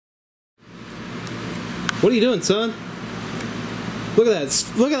What are you doing, son? Look at that.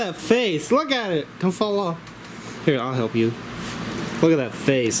 Look at that face. Look at it. Don't fall off. Here, I'll help you. Look at that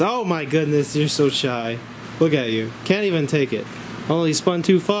face. Oh my goodness, you're so shy. Look at you. Can't even take it. Oh, he spun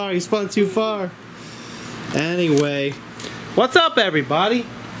too far. He spun too far. Anyway, what's up, everybody?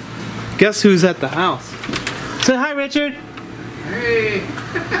 Guess who's at the house? Say hi, Richard. Hey.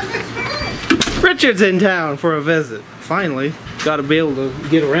 Richard's in town for a visit. Finally, got to be able to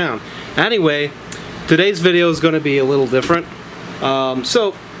get around. Anyway, today's video is going to be a little different.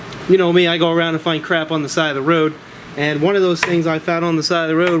 So, you know me, I go around and find crap on the side of the road. And one of those things I found on the side of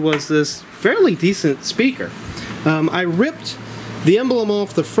the road was this fairly decent speaker. I ripped the emblem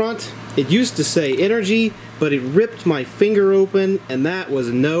off the front. It used to say energy, but it ripped my finger open, and that was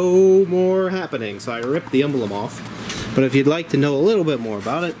no more happening. So I ripped the emblem off. But if you'd like to know a little bit more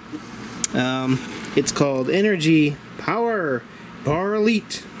about it, it's called Energy Power Bar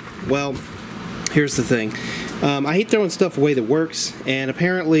Elite. Well, here's the thing. I hate throwing stuff away that works, and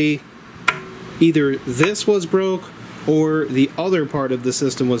apparently either this was broke or the other part of the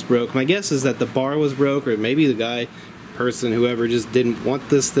system was broke. My guess is that the bar was broke, or maybe the person, whoever, just didn't want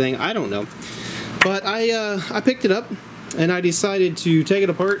this thing. I don't know. But I picked it up, and I decided to take it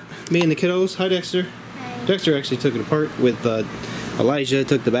apart. Me and the kiddos. Hi, Dexter. Hi. Dexter actually took it apart with Elijah,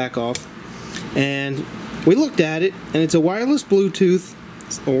 took the back off. And we looked at it, and it's a wireless Bluetooth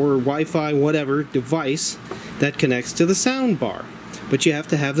or Wi-Fi, whatever, device that connects to the sound bar. But you have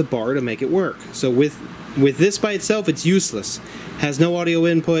to have the bar to make it work. So with this by itself, it's useless. Has no audio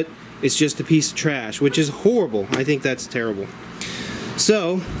input. It's just a piece of trash, which is horrible. I think that's terrible.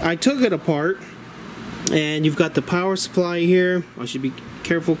 So I took it apart, and you've got the power supply here. I should be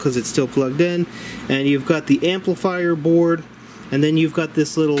careful because it's still plugged in. And you've got the amplifier board, and then you've got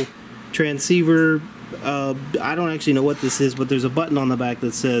this little transceiver. I don't actually know what this is, but there's a button on the back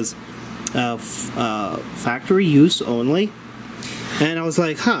that says factory use only. And I was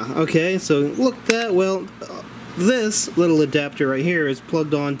like, huh, okay, so look that, well, this little adapter right here is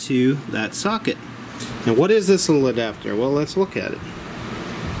plugged onto that socket. And what is this little adapter? Well, let's look at it.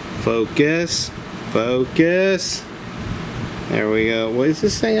 Focus, focus. There we go. What is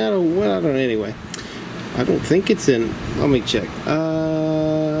this thing? I don't know. Anyway, I don't think it's in. Let me check.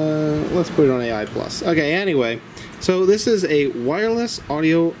 Let's put it on AI Plus. Okay, anyway, so this is a wireless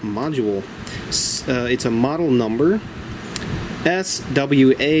audio module. It's a model number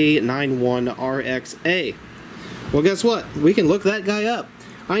SWA91RXA. Well, guess what? We can look that guy up.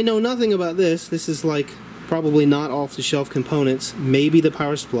 I know nothing about this. This is like probably not off-the-shelf components. Maybe the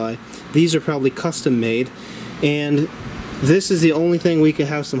power supply. These are probably custom made, and this is the only thing we could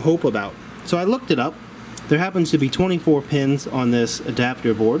have some hope about. So I looked it up. There happens to be 24 pins on this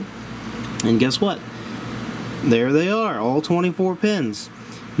adapter board, and guess what? There they are, all 24 pins.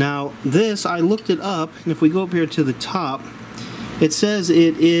 Now this, I looked it up, and if we go up here to the top, it says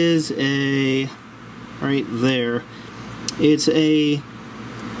it is a, right there, it's a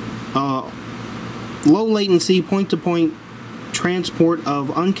low latency point-to-point transport of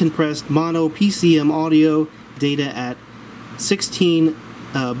uncompressed mono PCM audio data at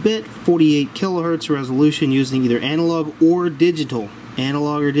 16-bit 48 kilohertz resolution using either analog or digital.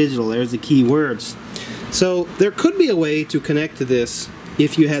 Analog or digital, there's the key words. So there could be a way to connect to this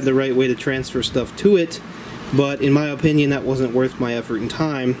if you had the right way to transfer stuff to it. But in my opinion, that wasn't worth my effort and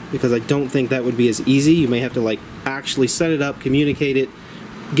time, because I don't think that would be as easy. You may have to like actually set it up, communicate it,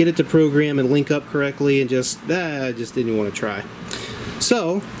 get it to program and link up correctly, and just didn't want to try.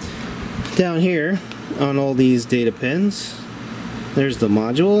 So down here on all these data pins, there's the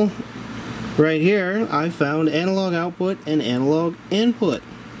module. Right here, I found analog output and analog input.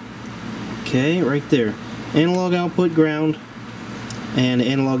 Okay, right there. Analog output, ground, and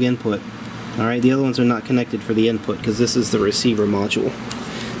analog input. Alright, the other ones are not connected for the input because this is the receiver module.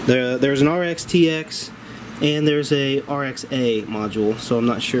 There's an RX-TX and there's a RX-A module, so I'm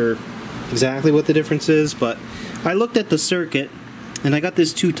not sure exactly what the difference is, but I looked at the circuit, and I got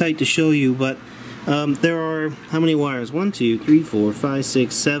this too tight to show you, but there are, how many wires? 1, 2, 3, 4, 5,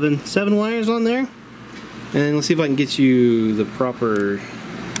 6, 7. 7 wires on there. And let's see if I can get you the proper...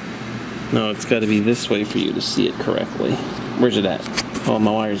 No, it's got to be this way for you to see it correctly. Where's it at? Oh,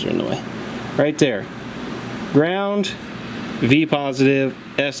 my wires are in the way. Right there. Ground, V positive,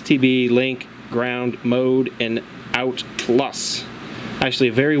 STB, link, ground, mode, and out plus. Actually,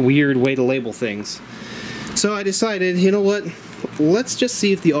 a very weird way to label things. So I decided, you know what? Let's just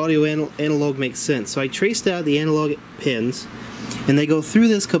see if the audio analog makes sense. So I traced out the analog pins, and they go through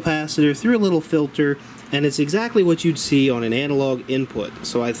this capacitor, through a little filter, and it's exactly what you'd see on an analog input.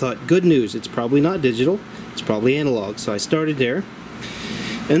 So I thought, good news, it's probably not digital, it's probably analog. So I started there.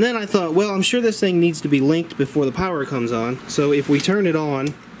 And then I thought, well, I'm sure this thing needs to be linked before the power comes on. So if we turn it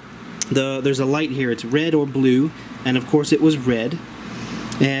on, there's a light here. It's red or blue, and of course it was red.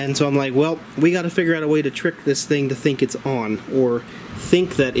 And so I'm like, well, we got to figure out a way to trick this thing to think it's on, or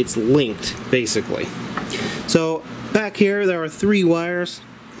think that it's linked, basically. So back here there are 3 wires.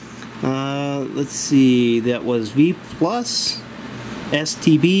 Let's see, that was V+,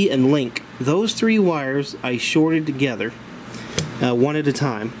 STB, and link. Those 3 wires I shorted together, one at a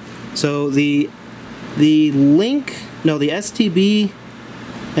time. So the link, no, the STB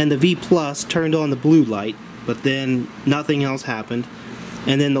and the V+ turned on the blue light, but then nothing else happened.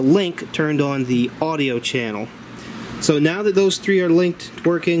 And then the link turned on the audio channel. So now that those 3 are linked,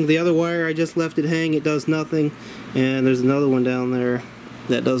 working, the other wire I just left it hang, it does nothing. And there's another one down there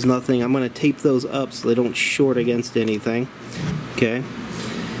that does nothing. I'm going to tape those up so they don't short against anything. Okay.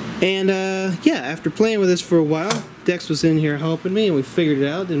 And yeah, after playing with this for a while, Dex was in here helping me, and we figured it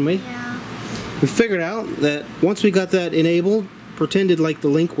out, didn't we? Yeah. We figured out that once we got that enabled, pretended like the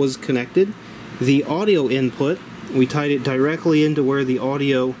link was connected, the audio input, we tied it directly into where the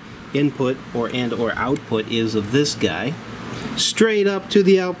audio input or output is of this guy, straight up to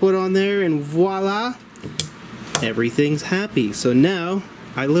the output on there, and voila, everything's happy. So now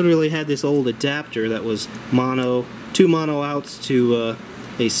I literally had this old adapter that was mono, 2 mono outs to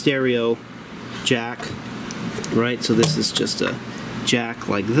a stereo jack, right? So this is just a jack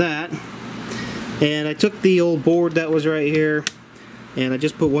like that, and I took the old board that was right here, and I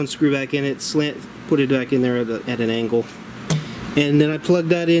just put 1 screw back in it, put it back in there at an angle, and then I plugged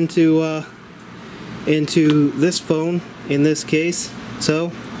that into this phone in this case.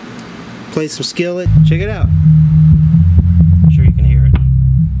 So play some Skillet, check it out. I'm sure you can hear it.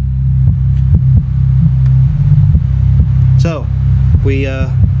 So we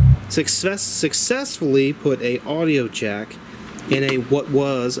successfully put a audio jack in what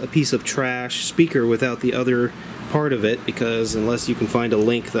was a piece of trash speaker without the other part of it, because unless you can find a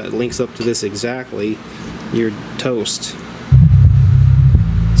link that links up to this exactly, you're toast.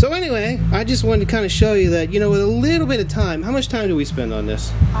 So anyway, I just wanted to kind of show you that, you know, with a little bit of time, how much time do we spend on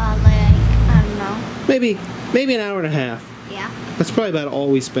this? Like, I don't know. Maybe an hour and a half. Yeah. That's probably about all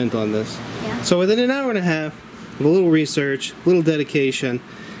we spent on this. Yeah. So within an hour and a half, with a little research, a little dedication,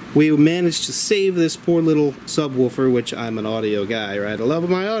 we managed to save this poor little subwoofer, which I'm an audio guy, right? I love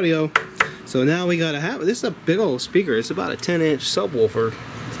my audio. So now we gotta have, this is a big old speaker. It's about a 10-inch subwoofer.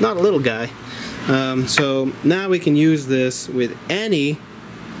 It's not a little guy. So now we can use this with any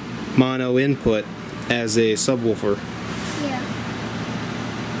mono input as a subwoofer. Yeah.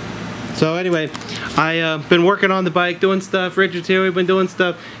 So anyway, I've been working on the bike, doing stuff. Richard's here, we've been doing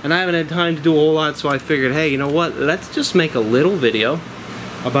stuff, and I haven't had time to do a whole lot, so I figured, hey, you know what? Let's just make a little video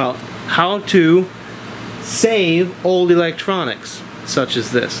about how to save old electronics, such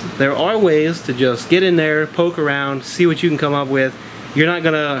as this. There are ways to just get in there, poke around, see what you can come up with. You're not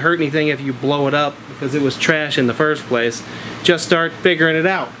gonna hurt anything if you blow it up because it was trash in the first place. Just start figuring it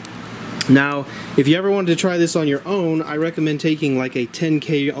out. Now, if you ever wanted to try this on your own, I recommend taking like a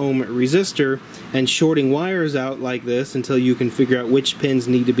 10K ohm resistor and shorting wires out like this until you can figure out which pins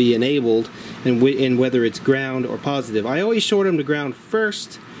need to be enabled and whether it's ground or positive. I always short them to ground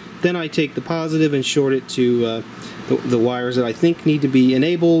first, then I take the positive and short it to the wires that I think need to be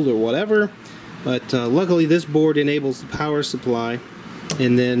enabled or whatever. But luckily this board enables the power supply,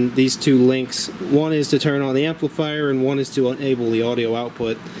 and then these 2 links, one is to turn on the amplifier and one is to enable the audio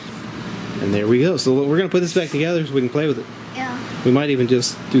output. And there we go. So we're going to put this back together so we can play with it. Yeah. We might even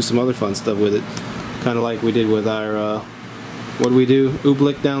just do some other fun stuff with it. Kind of like we did with our, what did we do?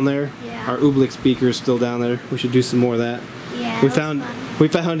 Ooblik down there? Yeah. Our Ooblik speaker is still down there. We should do some more of that. Yeah. We found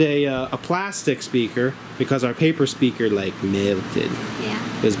a plastic speaker because our paper speaker like melted.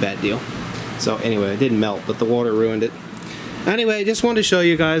 Yeah. It was a bad deal. So anyway, it didn't melt, but the water ruined it. Anyway, I just wanted to show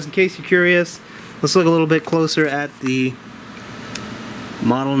you guys, in case you're curious. Let's look a little bit closer at the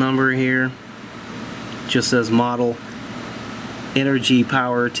model number here. It just says model Energy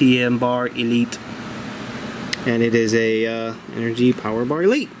Power TM Bar Elite, and it is a Energy Power Bar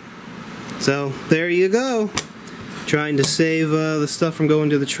Elite. So there you go. Trying to save the stuff from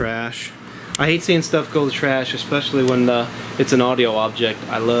going to the trash. I hate seeing stuff go to the trash, especially when it's an audio object.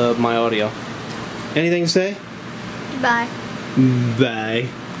 I love my audio. Anything to say? Bye. Bye.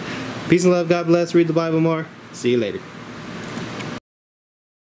 Peace and love. God bless. Read the Bible more. See you later.